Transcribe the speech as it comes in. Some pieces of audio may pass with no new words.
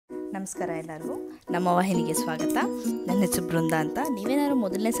ನಮಸ್ಕಾರ ಎಲ್ಲರಿಗೂ ನಮ್ಮ ವಾಹಿನಿಗೆ ಸ್ವಾಗತ. ನನ್ನ ಹೆಸರು ಬೃಂದ ಅಂತ. ನೀವೇನಾದ್ರು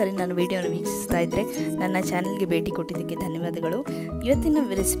ಮೊದಲನೇ ಸರಿ ನನ್ನ ವಿಡಿಯೋನ ವೀಕ್ಷಿಸ್ತಾ ಇದ್ದರೆ ನನ್ನ ಚಾನಲ್ಗೆ ಭೇಟಿ ಕೊಟ್ಟಿದ್ದಕ್ಕೆ ಧನ್ಯವಾದಗಳು. ಇವತ್ತಿನ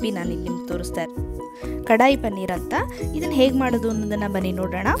ರೆಸಿಪಿ ನಾನು ಇಲ್ಲಿ ನಿಮ್ಗೆ ತೋರಿಸ್ತಾ ಇದ್ದೀನಿ ಕಡಾಯಿ ಪನ್ನೀರ್ ಅಂತ. ಇದನ್ನು ಹೇಗೆ ಮಾಡೋದು ಅನ್ನೋದನ್ನು ಬನ್ನಿ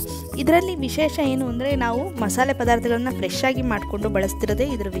ನೋಡೋಣ. ಇದರಲ್ಲಿ ವಿಶೇಷ ಏನು ಅಂದರೆ ನಾವು ಮಸಾಲೆ ಪದಾರ್ಥಗಳನ್ನು ಫ್ರೆಶ್ ಆಗಿ ಮಾಡಿಕೊಂಡು ಬಳಸ್ತಿರೋದೇ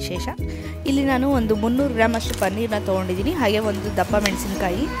ಇದರ ವಿಶೇಷ. ಇಲ್ಲಿ ನಾನು ಒಂದು 300 ಗ್ರಾಮ್ ಅಷ್ಟು ಪನ್ನೀರನ್ನ ತೊಗೊಂಡಿದ್ದೀನಿ. ಹಾಗೆ ಒಂದು ದಪ್ಪ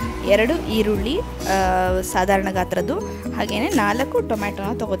ಮೆಣಸಿನಕಾಯಿ, 2 ಈರುಳ್ಳಿ ಸಾಧಾರಣ ಗಾತ್ರದ್ದು, ಹಾಗೆಯೇ 4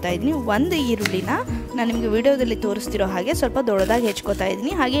 ಟೊಮ್ಯಾಟೊನ ತೊಗೋತಾ ಇದ್ದೀನಿ. ಒಂದು ಈರುಳ್ಳಿನ ನಾನು ನಿಮಗೆ ವಿಡಿಯೋದಲ್ಲಿ ತೋರಿಸ್ತಿರೋ ಹಾಗೆ ಸ್ವಲ್ಪ ದೊಡ್ಡದಾಗಿ ಹೆಚ್ಕೋತಾ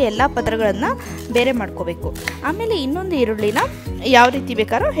ಇದ್ದೀನಿ. ಹಾಗೆ ಎಲ್ಲ ಪದರಗಳನ್ನು ಬೇರೆ ಮಾಡ್ಕೋಬೇಕು. ಆಮೇಲೆ ಇನ್ನೊಂದು ಈರುಳ್ಳಿನ ಯಾವ ರೀತಿ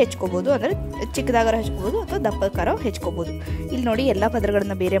ಬೇಕಾದ್ರೂ ಹೆಚ್ಕೋಬೋದು, ಅಂದರೆ ಚಿಕ್ಕದಾಗಾರೋ ಹೆಚ್ಕೋಬೋದು ಅಥವಾ ದಪ್ಪಕ್ಕಾರೋ ಹೆಚ್ಕೋಬೋದು. ಇಲ್ಲಿ ನೋಡಿ ಎಲ್ಲ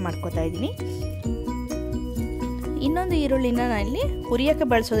ಪದರಗಳನ್ನು ಬೇರೆ ಮಾಡ್ಕೋತಾ ಇದ್ದೀನಿ. ಇನ್ನೊಂದು ಈರುಳ್ಳಿನ ನಾನು ಇಲ್ಲಿ ಹುರಿಯೋಕ್ಕೆ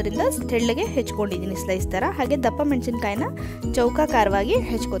ಬಳಸೋದ್ರಿಂದ ತೆಳ್ಳಗೆ ಹೆಚ್ಕೊಂಡಿದ್ದೀನಿ ಸ್ಲೈಸ್ ಥರ. ಹಾಗೆ ದಪ್ಪ ಮೆಣಸಿನ್ಕಾಯಿನ ಚೌಕಾಕಾರವಾಗಿ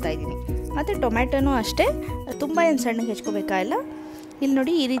ಹೆಚ್ಕೋತಾ ಇದ್ದೀನಿ. ಮತ್ತು ಟೊಮ್ಯಾಟೊನೂ ಅಷ್ಟೇ, ತುಂಬ ಏನು ಸಣ್ಣಗೆ ಹೆಚ್ಕೋಬೇಕಾಗಿಲ್ಲ. ಇಲ್ಲಿ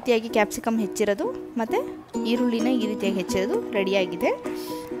ನೋಡಿ ಈ ರೀತಿಯಾಗಿ ಕ್ಯಾಪ್ಸಿಕಮ್ ಹೆಚ್ಚಿರೋದು ಮತ್ತು ಈರುಳ್ಳಿನ ಈ ರೀತಿಯಾಗಿ ಹೆಚ್ಚಿರೋದು ರೆಡಿಯಾಗಿದೆ.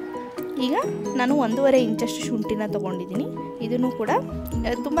 ಈಗ ನಾನು 1.5 ಇಂಚಷ್ಟು ಶುಂಠಿನ ತೊಗೊಂಡಿದ್ದೀನಿ. ಇದನ್ನು ಕೂಡ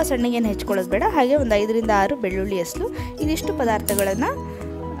ತುಂಬ ಸಣ್ಣಗೇನು ಹೆಚ್ಕೊಳ್ಳೋದು ಬೇಡ. ಹಾಗೆ ಒಂದು 5 ರಿಂದ 6 ಬೆಳ್ಳುಳ್ಳಿ ಹೆಸರು. ಇದಿಷ್ಟು ಪದಾರ್ಥಗಳನ್ನು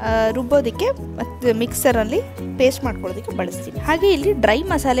ರುಬ್ಬೋದಕ್ಕೆ ಮತ್ತು ಮಿಕ್ಸರಲ್ಲಿ ಪೇಸ್ಟ್ ಮಾಡ್ಕೊಳ್ಳೋದಕ್ಕೆ ಬಳಸ್ತೀನಿ. ಹಾಗೆ ಇಲ್ಲಿ ಡ್ರೈ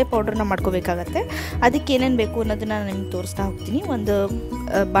ಮಸಾಲೆ ಪೌಡ್ರನ್ನ ಮಾಡ್ಕೋಬೇಕಾಗತ್ತೆ. ಅದಕ್ಕೆ ಏನೇನು ಬೇಕು ಅನ್ನೋದನ್ನು ನಾನು ನಿಮ್ಗೆ ತೋರಿಸ್ತಾ ಹೋಗ್ತೀನಿ. ಒಂದು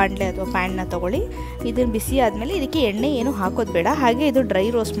ಬಾಣಲೆ ಅಥವಾ ಪ್ಯಾನ್ನ ತೊಗೊಳ್ಳಿ. ಇದನ್ನು ಬಿಸಿ ಆದಮೇಲೆ ಇದಕ್ಕೆ ಎಣ್ಣೆ ಏನು ಹಾಕೋದು ಬೇಡ. ಹಾಗೆ ಇದು ಡ್ರೈ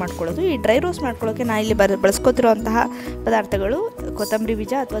ರೋಸ್ಟ್ ಮಾಡ್ಕೊಳ್ಳೋದು. ಈ ಡ್ರೈ ರೋಸ್ಟ್ ಮಾಡ್ಕೊಳ್ಳೋಕ್ಕೆ ನಾನು ಇಲ್ಲಿ ಬಳಸ್ಕೊತಿರೋಂತಹ ಪದಾರ್ಥಗಳು ಕೊತ್ತಂಬರಿ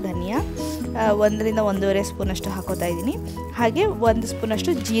ಬೀಜ ಅಥವಾ ಧನಿಯಾ 1 ರಿಂದ 1.5 ಸ್ಪೂನಷ್ಟು ಹಾಕೋತಾ ಇದ್ದೀನಿ. ಹಾಗೆ 1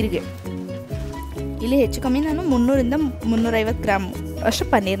 ಸ್ಪೂನಷ್ಟು ಜೀರಿಗೆ. ಇಲ್ಲಿ ಹೆಚ್ಚು ಕಮ್ಮಿ ನಾನು 300 ರಿಂದ 350 ಗ್ರಾಮ್ ಅಷ್ಟು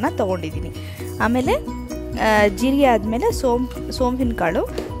ಪನ್ನೀರನ್ನ ತೊಗೊಂಡಿದ್ದೀನಿ. ಆಮೇಲೆ ಜೀರಿಗೆ ಆದಮೇಲೆ ಸೋಂಪಿನ ಕಾಳು,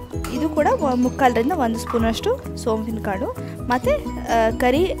 ಇದು ಕೂಡ 3/4 ರಿಂದ 1 ಸ್ಪೂನಷ್ಟು ಸೋಂಪಿನ ಕಾಳು, ಮತ್ತು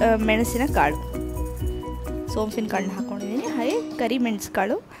ಕರಿ ಮೆಣಸಿನ ಕಾಳು, ಸೋಂಪಿನ ಕಾಳನ್ನ ಹಾಕ್ಕೊಂಡಿದ್ದೀನಿ. ಹಾಗೆ ಕರಿ ಮೆಣಸು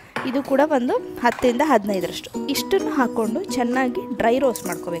ಕಾಳು, ಇದು ಕೂಡ ಒಂದು 10 ರಿಂದ 15ರಷ್ಟು. ಇಷ್ಟನ್ನು ಹಾಕ್ಕೊಂಡು ಚೆನ್ನಾಗಿ ಡ್ರೈ ರೋಸ್ಟ್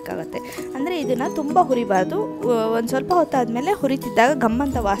ಮಾಡ್ಕೋಬೇಕಾಗತ್ತೆ. ಅಂದರೆ ಇದನ್ನು ತುಂಬ ಹುರಿಬಾರ್ದು. ಒಂದು ಸ್ವಲ್ಪ ಹೊತ್ತಾದಮೇಲೆ ಹುರಿತಿದ್ದಾಗ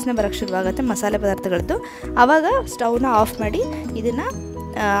ಗಮ್ಮಂತ ವಾಸನೆ ಬರೋಕ್ಕೆ ಶುರುವಾಗುತ್ತೆ ಮಸಾಲೆ ಪದಾರ್ಥಗಳದ್ದು. ಆವಾಗ ಸ್ಟವ್ನ ಆಫ್ ಮಾಡಿ ಇದನ್ನು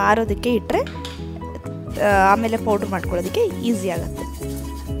ಆರೋದಕ್ಕೆ ಇಟ್ಟರೆ ಆಮೇಲೆ ಪೌಡ್ರ್ ಮಾಡ್ಕೊಳ್ಳೋದಕ್ಕೆ ಈಸಿ ಆಗುತ್ತೆ.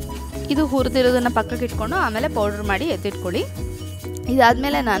 ಇದು ಹುರಿದಿರೋದನ್ನು ಪಕ್ಕಕ್ಕೆ ಇಟ್ಕೊಂಡು ಆಮೇಲೆ ಪೌಡ್ರ್ ಮಾಡಿ ಎತ್ತಿಟ್ಕೊಳ್ಳಿ.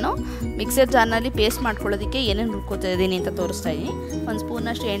 ಇದಾದಮೇಲೆ ನಾನು ಮಿಕ್ಸರ್ ಜಾರ್ನಲ್ಲಿ ಪೇಸ್ಟ್ ಮಾಡ್ಕೊಳ್ಳೋದಕ್ಕೆ ಏನೇನು ಹುರ್ಕೋತಾ ಇದ್ದೀನಿ ಅಂತ ತೋರಿಸ್ತಾ ಇದ್ದೀನಿ. 1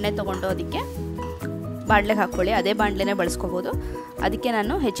 ಸ್ಪೂನಷ್ಟು ಎಣ್ಣೆ ತೊಗೊಂಡು ಅದಕ್ಕೆ ಬಾಣಲೆಗೆ ಹಾಕ್ಕೊಳ್ಳಿ. ಅದೇ ಬಾಣಲೆನೇ ಬಳಸ್ಕೋಬೋದು. ಅದಕ್ಕೆ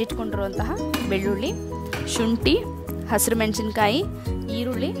ನಾನು ಹೆಚ್ಚಿಟ್ಕೊಂಡಿರುವಂತಹ ಬೆಳ್ಳುಳ್ಳಿ, ಶುಂಠಿ, ಹಸಿರು ಮೆಣಸಿನ್ಕಾಯಿ,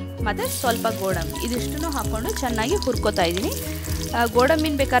 ಈರುಳ್ಳಿ ಮತ್ತು ಸ್ವಲ್ಪ ಗೋಡಂಬಿ ಇದಿಷ್ಟನ್ನು ಹಾಕ್ಕೊಂಡು ಚೆನ್ನಾಗಿ ಹುರ್ಕೋತಾ ಇದ್ದೀನಿ.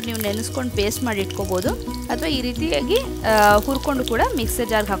 ಗೋಡಂಬಿನ ಬೇಕಾದ್ರೆ ನೀವು ನೆನೆಸ್ಕೊಂಡು ಪೇಸ್ಟ್ ಮಾಡಿ ಇಟ್ಕೋಬೋದು, ಅಥವಾ ಈ ರೀತಿಯಾಗಿ ಹುರ್ಕೊಂಡು ಕೂಡ ಮಿಕ್ಸರ್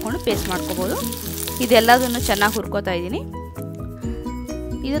ಜಾರ್ಗೆ ಹಾಕ್ಕೊಂಡು ಪೇಸ್ಟ್ ಮಾಡ್ಕೋಬೋದು. ಇದೆಲ್ಲದನ್ನು ಚೆನ್ನಾಗಿ ಹುರ್ಕೋತಾ ಇದ್ದೀನಿ.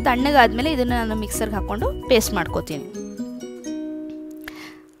 ಇದು ತಣ್ಣಗಾದ್ಮೇಲೆ ಇದನ್ನು ನಾನು ಮಿಕ್ಸರ್ಗೆ ಹಾಕ್ಕೊಂಡು ಪೇಸ್ಟ್ ಮಾಡ್ಕೋತೀನಿ.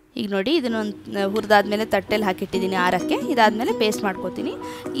 ಈಗ ನೋಡಿ ಇದನ್ನು ಹುರಿದಾದ್ಮೇಲೆ ತಟ್ಟೆಲಿ ಹಾಕಿಟ್ಟಿದ್ದೀನಿ ಆರಕ್ಕೆ. ಇದಾದಮೇಲೆ ಪೇಸ್ಟ್ ಮಾಡ್ಕೋತೀನಿ.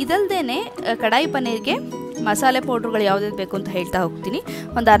 ಇದಲ್ಲದೇ ಕಡಾಯಿ ಪನ್ನೀರ್ಗೆ ಮಸಾಲೆ ಪೌಡ್ರುಗಳು ಯಾವುದ್ಯಾವ್ದು ಬೇಕು ಅಂತ ಹೇಳ್ತಾ ಹೋಗ್ತೀನಿ.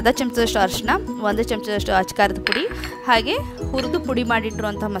 ಒಂದು ಅರ್ಧ ಚಮಚದಷ್ಟು ಅರಿಶಿನ, 1 ಚಮಚದಷ್ಟು ಅಚ್ಕಾರದ ಪುಡಿ, ಹಾಗೆ ಹುರಿದು ಪುಡಿ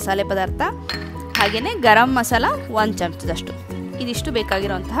ಮಾಡಿಟ್ಟಿರುವಂಥ ಮಸಾಲೆ ಪದಾರ್ಥ, ಹಾಗೆಯೇ ಗರಂ ಮಸಾಲ 1 ಚಮಚದಷ್ಟು. ಇದಿಷ್ಟು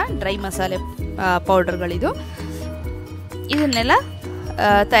ಬೇಕಾಗಿರೋಂತಹ ಡ್ರೈ ಮಸಾಲೆ ಪೌಡರ್ಗಳಿದು. ಇದನ್ನೆಲ್ಲ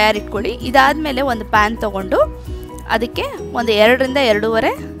ತಯಾರಿಟ್ಕೊಳ್ಳಿ. ಇದಾದಮೇಲೆ ಒಂದು ಪ್ಯಾನ್ ತೊಗೊಂಡು ಅದಕ್ಕೆ ಒಂದು 2 ರಿಂದ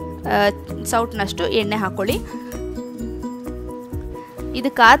 2.5 ಸೌಟ್ನಷ್ಟು ಎಣ್ಣೆ ಹಾಕ್ಕೊಳ್ಳಿ.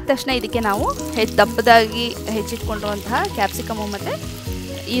 ಇದಕ್ಕಾದ ತಕ್ಷಣ ಇದಕ್ಕೆ ನಾವು ದಪ್ಪದಾಗಿ ಹೆಚ್ಚಿಟ್ಕೊಂಡಿರುವಂತಹ ಕ್ಯಾಪ್ಸಿಕಮು ಮತ್ತು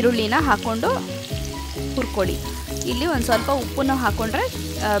ಈರುಳ್ಳಿನ ಹಾಕ್ಕೊಂಡು ಹುರ್ಕೊಳ್ಳಿ. ಇಲ್ಲಿ ಒಂದು ಸ್ವಲ್ಪ ಉಪ್ಪನ್ನು ಹಾಕ್ಕೊಂಡ್ರೆ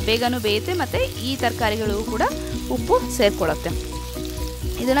ಬೇಗನೂ ಬೇಯುತ್ತೆ ಮತ್ತು ಈ ತರಕಾರಿಗಳಿಗೂ ಕೂಡ ಉಪ್ಪು ಸೇರಿಕೊಳ್ಳುತ್ತೆ.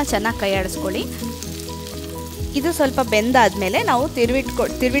 ಇದನ್ನು ಚೆನ್ನಾಗಿ ಕೈ ಆಡಿಸ್ಕೊಳ್ಳಿ. ಇದು ಸ್ವಲ್ಪ ಬೆಂದಾದಮೇಲೆ ನಾವು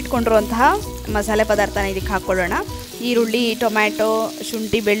ತಿರುವಿಟ್ಕೊಂಡಿರುವಂತಹ ಮಸಾಲೆ ಪದಾರ್ಥನ ಇದಕ್ಕೆ ಹಾಕ್ಕೊಳ್ಳೋಣ. ಈರುಳ್ಳಿ, ಟೊಮ್ಯಾಟೊ,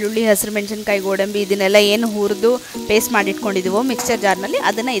 ಶುಂಠಿ, ಬೆಳ್ಳುಳ್ಳಿ, ಹಸಿರು ಮೆಣಸಿನ್ಕಾಯಿ, ಗೋಡಂಬಿ ಇದನ್ನೆಲ್ಲ ಏನು ಹುರಿದು ಪೇಸ್ಟ್ ಮಾಡಿಟ್ಕೊಂಡಿದ್ದೀವೋ ಮಿಕ್ಸರ್ ಜಾರ್ನಲ್ಲಿ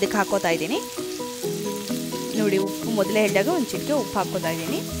ಅದನ್ನು ಇದಕ್ಕೆ ಹಾಕೋತಾ ಇದ್ದೀನಿ. ನೋಡಿ, ಉಪ್ಪು ಮೊದಲೇ ಹೇಳಿದಾಗ ಒಂದು ಚಿಟಿಕೆ ಉಪ್ಪು ಹಾಕೋತಾ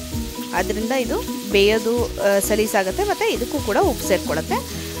ಇದ್ದೀನಿ. ಅದರಿಂದ ಇದು ಬೇಯೋದು ಸಲೀಸಾಗುತ್ತೆ ಮತ್ತು ಇದಕ್ಕೂ ಕೂಡ ಉಪ್ಪು ಸೇರಿಕೊಳ್ಳುತ್ತೆ.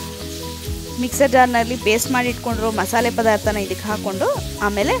 ಮಿಕ್ಸರ್ ಜಾರ್ನಲ್ಲಿ ಪೇಸ್ಟ್ ಮಾಡಿ ಇಟ್ಕೊಂಡಿರೋ ಮಸಾಲೆ ಪದಾರ್ಥನ ಇದಕ್ಕೆ ಹಾಕ್ಕೊಂಡು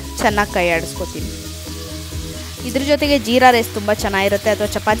ಆಮೇಲೆ ಚೆನ್ನಾಗಿ ಕೈ ಆಡಿಸ್ಕೊತೀನಿ. ಇದ್ರ ಜೊತೆಗೆ ಜೀರಾ ರೈಸ್ ತುಂಬ ಚೆನ್ನಾಗಿರುತ್ತೆ, ಅಥವಾ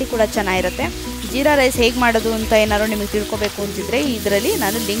ಚಪಾತಿ ಕೂಡ ಚೆನ್ನಾಗಿರುತ್ತೆ. ಜೀರಾ ರೈಸ್ ಹೇಗೆ ಮಾಡೋದು ಅಂತ ಏನಾದ್ರು ನಿಮಗೆ ತಿಳ್ಕೊಬೇಕು ಅಂತಿದ್ರೆ ಇದರಲ್ಲಿ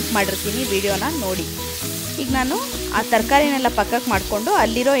ನಾನು ಲಿಂಕ್ ಮಾಡಿರ್ತೀನಿ, ವಿಡಿಯೋನ ನೋಡಿ. ಈಗ ನಾನು ಆ ತರಕಾರಿನೆಲ್ಲ ಪಕ್ಕಕ್ಕೆ ಮಾಡಿಕೊಂಡು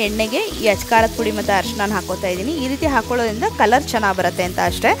ಅಲ್ಲಿರೋ ಎಣ್ಣೆಗೆ ಈ ಅಚ್ಕಾರದ ಪುಡಿ ಮತ್ತು ಅರಿಶಿನ ಹಾಕೋತಾ ಇದ್ದೀನಿ. ಈ ರೀತಿ ಹಾಕೊಳ್ಳೋದ್ರಿಂದ ಕಲರ್ ಚೆನ್ನಾಗಿ ಬರುತ್ತೆ ಅಂತ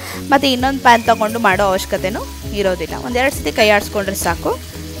ಅಷ್ಟೇ. ಮತ್ತು ಇನ್ನೊಂದು ಪ್ಯಾನ್ ತೊಗೊಂಡು ಮಾಡೋ ಅವಶ್ಯಕತೆಯೂ ಇರೋದಿಲ್ಲ. 1-2 ಸತಿ ಕೈ ಆಡಿಸ್ಕೊಂಡ್ರೆ ಸಾಕು.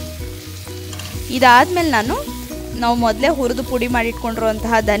 ಇದಾದಮೇಲೆ ನಾವು ಮೊದಲೇ ಹುರಿದು ಪುಡಿ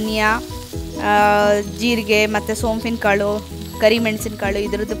ಮಾಡಿಟ್ಕೊಂಡಿರುವಂತಹ ಧನಿಯಾ, ಜೀರಿಗೆ ಮತ್ತು ಸೋಂಪಿನ ಕಾಳು, ಕರಿ ಮೆಣಸಿನ ಕಾಳು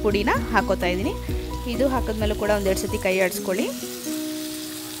ಇದರದ್ದು ಪುಡಿನ ಹಾಕೋತಾ ಇದ್ದೀನಿ. ಇದು ಹಾಕಿದ್ಮೇಲೆ ಕೂಡ 1-2 ಸತಿ ಕೈ ಆಡಿಸ್ಕೊಳ್ಳಿ.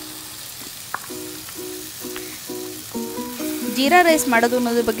 ಜೀರಾ ರೈಸ್ ಮಾಡೋದು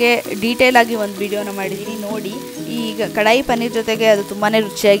ಅನ್ನೋದ್ರ ಬಗ್ಗೆ ಡೀಟೇಲ್ ಆಗಿ ಒಂದು ವಿಡಿಯೋನ ಮಾಡಿದ್ದೀನಿ, ನೋಡಿ. ಈಗ ಕಡಾಯಿ ಪನ್ನೀರ್ ಜೊತೆಗೆ ಅದು ತುಂಬಾ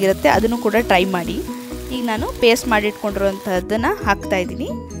ರುಚಿಯಾಗಿರುತ್ತೆ, ಅದನ್ನು ಕೂಡ ಟ್ರೈ ಮಾಡಿ. ಈಗ ನಾನು ಪೇಸ್ಟ್ ಮಾಡಿಟ್ಕೊಂಡಿರುವಂಥದ್ದನ್ನು ಹಾಕ್ತಾಯಿದ್ದೀನಿ.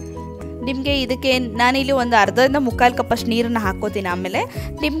 ನಿಮಗೆ ಇದಕ್ಕೆ ನಾನಿಲ್ಲಿ ಒಂದು ಅರ್ಧದಿಂದ ಮುಕ್ಕಾಲು ಕಪ್ಪಷ್ಟು ನೀರನ್ನು ಹಾಕ್ಕೋತೀನಿ. ಆಮೇಲೆ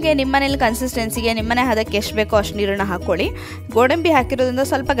ನಿಮಗೆ ನಿಮ್ಮ ಮನೇಲಿ ಕನ್ಸಿಸ್ಟೆನ್ಸಿಗೆ ನಿಮ್ಮನೆ ಅದಕ್ಕೆ ಎಷ್ಟು ಬೇಕೋ ಅಷ್ಟು ನೀರನ್ನು ಹಾಕ್ಕೊಳ್ಳಿ. ಗೋಡಂಬಿ ಹಾಕಿರೋದ್ರಿಂದ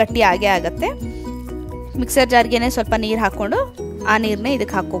ಸ್ವಲ್ಪ ಗಟ್ಟಿ ಆಗೇ ಆಗುತ್ತೆ. ಮಿಕ್ಸರ್ ಜಾರ್ಗೆ ಸ್ವಲ್ಪ ನೀರು ಹಾಕ್ಕೊಂಡು ಆ ನೀರನ್ನೇ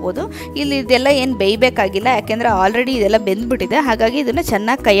ಇದಕ್ಕೆ ಹಾಕ್ಕೋಬೋದು. ಇಲ್ಲಿ ಇದೆಲ್ಲ ಏನು ಬೇಯಬೇಕಾಗಿಲ್ಲ, ಯಾಕೆಂದರೆ ಆಲ್ರೆಡಿ ಇದೆಲ್ಲ ಬೆಂದ್ಬಿಟ್ಟಿದೆ. ಹಾಗಾಗಿ ಇದನ್ನು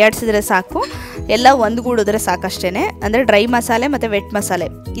ಚೆನ್ನಾಗಿ ಕೈಯಾಡಿಸಿದ್ರೆ ಸಾಕು, ಎಲ್ಲ ಒಂದುಗೂಡಿದ್ರೆ ಸಾಕಷ್ಟೇ. ಅಂದರೆ ಡ್ರೈ ಮಸಾಲೆ ಮತ್ತು ವೆಟ್ ಮಸಾಲೆ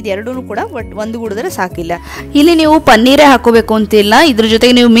ಇದೆರಡೂ ಕೂಡ ಒಂದುಗೂಡಿದ್ರೆ ಸಾಕಿಲ್ಲ. ಇಲ್ಲಿ ನೀವು ಪನ್ನೀರೇ ಹಾಕೋಬೇಕು ಅಂತಿಲ್ಲ, ಇದ್ರ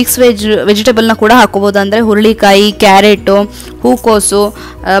ಜೊತೆಗೆ ನೀವು ಮಿಕ್ಸ್ ವೆಜಿಟೇಬಲ್ನ ಕೂಡ ಹಾಕೋಬೋದು. ಅಂದರೆ ಹುರುಳಿಕಾಯಿ, ಕ್ಯಾರೆಟು, ಹೂಕೋಸು,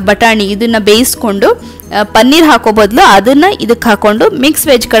 ಬಟಾಣಿ ಇದನ್ನು ಬೇಯಿಸ್ಕೊಂಡು ಪನ್ನೀರ್ ಹಾಕೋ ಬದಲು ಅದನ್ನು ಇದಕ್ಕೆ ಹಾಕ್ಕೊಂಡು ಮಿಕ್ಸ್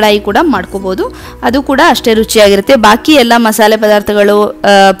ವೆಜ್ ಕಡಾಯಿ ಕೂಡ ಮಾಡ್ಕೋಬೋದು. ಅದು ಕೂಡ ಅಷ್ಟೇ ರುಚಿಯಾಗಿರುತ್ತೆ. ಬಾಕಿ ಎಲ್ಲ ಮಸಾಲೆ ಪದಾರ್ಥಗಳು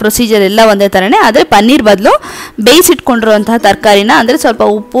ಪ್ರೊಸೀಜರ್ ಎಲ್ಲ ಒಂದೇ ಥರನೇ, ಆದರೆ ಪನ್ನೀರ್ ಬದಲು ಬೇಯಿಸಿಟ್ಕೊಂಡಿರುವಂತಹ ತರಕಾರಿನ, ಅಂದರೆ ಸ್ವಲ್ಪ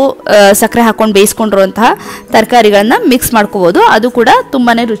ಉಪ್ಪು ಸಕ್ಕರೆ ಹಾಕ್ಕೊಂಡು ಬೇಯಿಸ್ಕೊಂಡಿರುವಂತಹ ತರಕಾರಿಗಳನ್ನ ಮಿಕ್ಸ್ ಮಾಡ್ಕೋಬೋದು. ಅದು ಕೂಡ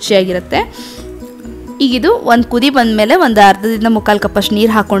ತುಂಬಾ ರುಚಿಯಾಗಿರುತ್ತೆ. ಈಗಿದು ಒಂದು ಕುದಿ ಬಂದಮೇಲೆ ಒಂದು ಅರ್ಧದಿಂದ ಮುಕ್ಕಾಲು ಕಪ್ಪಷ್ಟು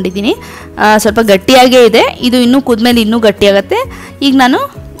ನೀರು ಹಾಕ್ಕೊಂಡಿದ್ದೀನಿ. ಸ್ವಲ್ಪ ಗಟ್ಟಿಯಾಗೇ ಇದೆ, ಇದು ಇನ್ನೂ ಕುದ್ಮೇಲೆ ಇನ್ನೂ ಗಟ್ಟಿಯಾಗುತ್ತೆ. ಈಗ ನಾನು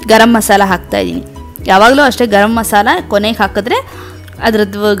ಗರಂ ಮಸಾಲ ಹಾಕ್ತಾಯಿದ್ದೀನಿ. ಯಾವಾಗಲೂ ಅಷ್ಟೇ ಗರಂ ಮಸಾಲ ಕೊನೆಗೆ ಹಾಕಿದ್ರೆ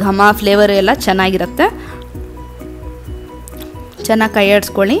ಅದರದ್ದು ಘಮ ಫ್ಲೇವರ್ ಎಲ್ಲ ಚೆನ್ನಾಗಿರುತ್ತೆ. ಚೆನ್ನಾಗಿ ಕೈ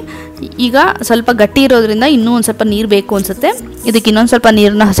ಆಡಿಸ್ಕೊಳ್ಳಿ. ಈಗ ಸ್ವಲ್ಪ ಗಟ್ಟಿ ಇರೋದ್ರಿಂದ ಇನ್ನೂ ಒಂದು ಸ್ವಲ್ಪ ನೀರು ಬೇಕು ಅನಿಸುತ್ತೆ, ಇದಕ್ಕೆ ಇನ್ನೊಂದು ಸ್ವಲ್ಪ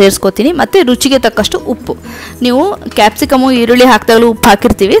ನೀರನ್ನ ಸೇರಿಸ್ಕೋತೀನಿ. ಮತ್ತು ರುಚಿಗೆ ತಕ್ಕಷ್ಟು ಉಪ್ಪು, ನೀವು ಕ್ಯಾಪ್ಸಿಕಮು ಈರುಳ್ಳಿ ಹಾಕಿದಾಗಲೂ ಉಪ್ಪು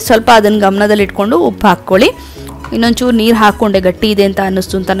ಹಾಕಿರ್ತೀವಿ, ಸ್ವಲ್ಪ ಅದನ್ನು ಗಮನದಲ್ಲಿ ಇಟ್ಕೊಂಡು ಉಪ್ಪು ಹಾಕ್ಕೊಳ್ಳಿ. ಇನ್ನೊಂಚೂರು ನೀರು ಹಾಕ್ಕೊಂಡೆ ಗಟ್ಟಿ ಇದೆ ಅಂತ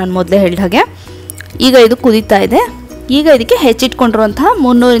ಅನ್ನಿಸ್ತು ಅಂತ ನಾನು ಮೊದಲೇ ಹೇಳಿದ ಹಾಗೆ. ಈಗ ಇದು ಕುದೀತಾ ಇದೆ. ಈಗ ಇದಕ್ಕೆ ಹೆಚ್ಚಿಟ್ಕೊಂಡಿರುವಂತಹ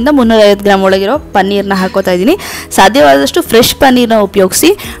 300ರಿಂದ 350 ಗ್ರಾಮ್ ಒಳಗಿರೋ ಪನ್ನೀರನ್ನ ಹಾಕೋತಾ ಇದ್ದೀನಿ. ಸಾಧ್ಯವಾದಷ್ಟು ಫ್ರೆಶ್ ಪನ್ನೀರನ್ನ ಉಪಯೋಗಿಸಿ.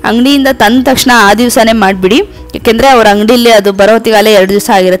 ಅಂಗಡಿಯಿಂದ ತಂದ ತಕ್ಷಣ ಆ ದಿವಸನೇ ಮಾಡಿಬಿಡಿ, ಯಾಕೆಂದರೆ ಅವ್ರ ಅಂಗಡಿಯಲ್ಲಿ ಅದು ಬರೋ ಹೊತ್ತಿಗಾಲೇ 2 ದಿವಸ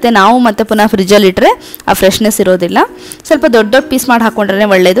ಆಗಿರುತ್ತೆ. ನಾವು ಮತ್ತೆ ಪುನಃ ಫ್ರಿಜ್ಜಲ್ಲಿ ಇಟ್ಟರೆ ಆ ಫ್ರೆಶ್ನೆಸ್ ಇರೋದಿಲ್ಲ. ಸ್ವಲ್ಪ ದೊಡ್ಡ ದೊಡ್ಡ ಪೀಸ್ ಮಾಡಿ ಹಾಕ್ಕೊಂಡ್ರೆ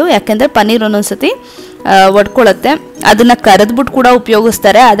ಒಳ್ಳೆಯದು, ಯಾಕೆಂದರೆ ಪನ್ನೀರ್ ಒಂದೊಂದ್ಸತಿ ಒಡ್ಕೊಳ್ಳುತ್ತೆ. ಅದನ್ನು ಕರೆದ್ಬಿಟ್ಟು ಕೂಡ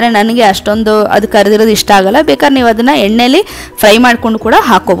ಉಪಯೋಗಿಸ್ತಾರೆ, ಆದರೆ ನನಗೆ ಅಷ್ಟೊಂದು ಅದು ಕರೆದಿರೋದು ಇಷ್ಟ ಆಗಲ್ಲ. ಬೇಕಾದ್ರೆ ನೀವು ಅದನ್ನು ಎಣ್ಣೆಯಲ್ಲಿ ಫ್ರೈ ಮಾಡ್ಕೊಂಡು ಕೂಡ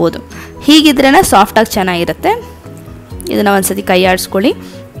ಹಾಕ್ಕೋಬೋದು. ಹೀಗಿದ್ರೇ ಸಾಫ್ಟಾಗಿ ಚೆನ್ನಾಗಿರುತ್ತೆ. ಇದನ್ನು ಒಂದ್ಸತಿ ಕೈ ಆಡಿಸ್ಕೊಳ್ಳಿ.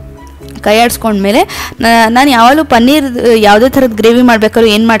 ಕೈ ಆಡಿಸ್ಕೊಂಡ್ಮೇಲೆ ನಾನು ಯಾವಾಗಲೂ ಪನ್ನೀರ್ ಯಾವುದೇ ಥರದ ಗ್ರೇವಿ ಮಾಡಬೇಕಾದ್ರೂ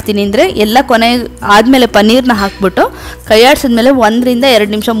ಏನು ಮಾಡ್ತೀನಿ ಅಂದರೆ, ಎಲ್ಲ ಕೊನೆ ಆದಮೇಲೆ ಪನ್ನೀರನ್ನ ಹಾಕ್ಬಿಟ್ಟು ಕೈ ಆಡಿಸಿದ್ಮೇಲೆ 1ರಿಂದ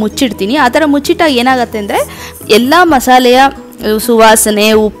 2 ನಿಮಿಷ ಮುಚ್ಚಿಡ್ತೀನಿ. ಆ ಥರ ಮುಚ್ಚಿಟ್ಟಾಗ ಏನಾಗುತ್ತೆ ಅಂದರೆ ಎಲ್ಲ ಮಸಾಲೆಯ ಸುವಾಸನೆ,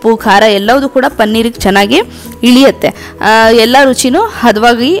 ಉಪ್ಪು, ಖಾರ ಎಲ್ಲವೂ ಕೂಡ ಪನ್ನೀರಿಗೆ ಚೆನ್ನಾಗಿ ಇಳಿಯುತ್ತೆ, ಎಲ್ಲ ರುಚಿನೂ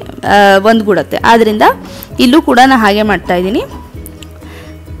ಹದವಾಗಿ ಒಂದುಗೂಡುತ್ತೆ. ಆದ್ದರಿಂದ ಇಲ್ಲೂ ಕೂಡ ನಾನು ಹಾಗೆ ಮಾಡ್ತಾಯಿದ್ದೀನಿ.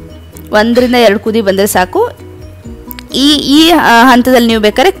 1ರಿಂದ 2 ಕುದಿ ಬಂದರೆ ಸಾಕು. ಈ ಹಂತದಲ್ಲಿ ನೀವು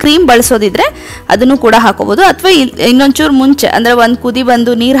ಬೇಕಾದ್ರೆ ಕ್ರೀಮ್ ಬಳಸೋದಿದ್ರೆ ಅದನ್ನು ಕೂಡ ಹಾಕೋಬೋದು, ಅಥವಾ ಇನ್ನೊಂಚೂರು ಮುಂಚೆ ಅಂದರೆ 1 ಕುದಿ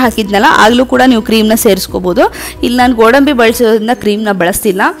ಬಂದು ನೀರು ಹಾಕಿದ್ನಲ್ಲ ಆಗಲೂ ಕೂಡ ನೀವು ಕ್ರೀಮ್ನ ಸೇರಿಸ್ಕೋಬೋದು. ಇಲ್ಲಿ ನಾನು ಗೋಡಂಬಿ ಬಳಸೋದ್ರಿಂದ ಕ್ರೀಮ್ನ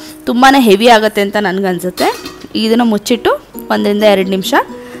ಬಳಸ್ತಿಲ್ಲ, ತುಂಬಾ ಹೆವಿ ಆಗುತ್ತೆ ಅಂತ ನನಗನ್ಸುತ್ತೆ. ಇದನ್ನು ಮುಚ್ಚಿಟ್ಟು 1ರಿಂದ 2 ನಿಮಿಷ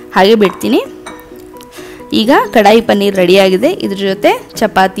ಹಾಗೆ ಬಿಡ್ತೀನಿ. ಈಗ ಕಡಾಯಿ ಪನ್ನೀರ್ ರೆಡಿಯಾಗಿದೆ. ಇದ್ರ ಜೊತೆ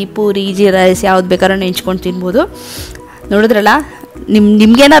ಚಪಾತಿ, ಪೂರಿ, ಜೀರಾ ರೈಸ್ ಯಾವ್ದು ಬೇಕಾದ್ರೂ ನೆಂಚ್ಕೊಂಡು ತಿನ್ಬೋದು. ನೋಡಿದ್ರಲ್ಲ,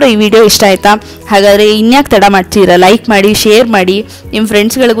 ನಿಮ್ಗೇನಾದ್ರು ಈ ವಿಡಿಯೋ ಇಷ್ಟ ಆಯಿತಾ? ಹಾಗಾದರೆ ಇನ್ಯಾಕೆ ತಡ ಮಾಡ್ತೀರಾ? ಲೈಕ್ ಮಾಡಿ, ಶೇರ್ ಮಾಡಿ, ನಿಮ್ಮ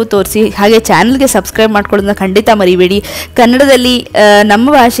ಫ್ರೆಂಡ್ಸ್ಗಳಿಗೂ ತೋರಿಸಿ. ಹಾಗೆ ಚಾನಲ್ಗೆ ಸಬ್ಸ್ಕ್ರೈಬ್ ಮಾಡ್ಕೊಳ್ಳೋದನ್ನ ಖಂಡಿತ ಮರಿಬೇಡಿ. ಕನ್ನಡದಲ್ಲಿ ನಮ್ಮ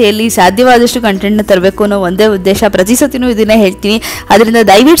ಭಾಷೆಯಲ್ಲಿ ಸಾಧ್ಯವಾದಷ್ಟು ಕಂಟೆಂಟ್ನ ತರಬೇಕು ಅನ್ನೋ ಒಂದೇ ಉದ್ದೇಶ. ಪ್ರತಿ ಸತಿನೂ ಇದನ್ನೇ ಹೇಳ್ತೀನಿ. ಅದರಿಂದ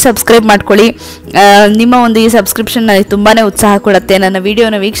ದಯವಿಟ್ಟು ಸಬ್ಸ್ಕ್ರೈಬ್ ಮಾಡ್ಕೊಳ್ಳಿ. ನಿಮ್ಮ ಒಂದು ಈ ಸಬ್ಸ್ಕ್ರಿಪ್ಷನ್ ನನಗೆ ತುಂಬಾ ಉತ್ಸಾಹ ಕೊಡುತ್ತೆ. ನನ್ನ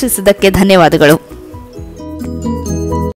ವಿಡಿಯೋನ ವೀಕ್ಷಿಸಿದ್ದಕ್ಕೆ ಧನ್ಯವಾದಗಳು.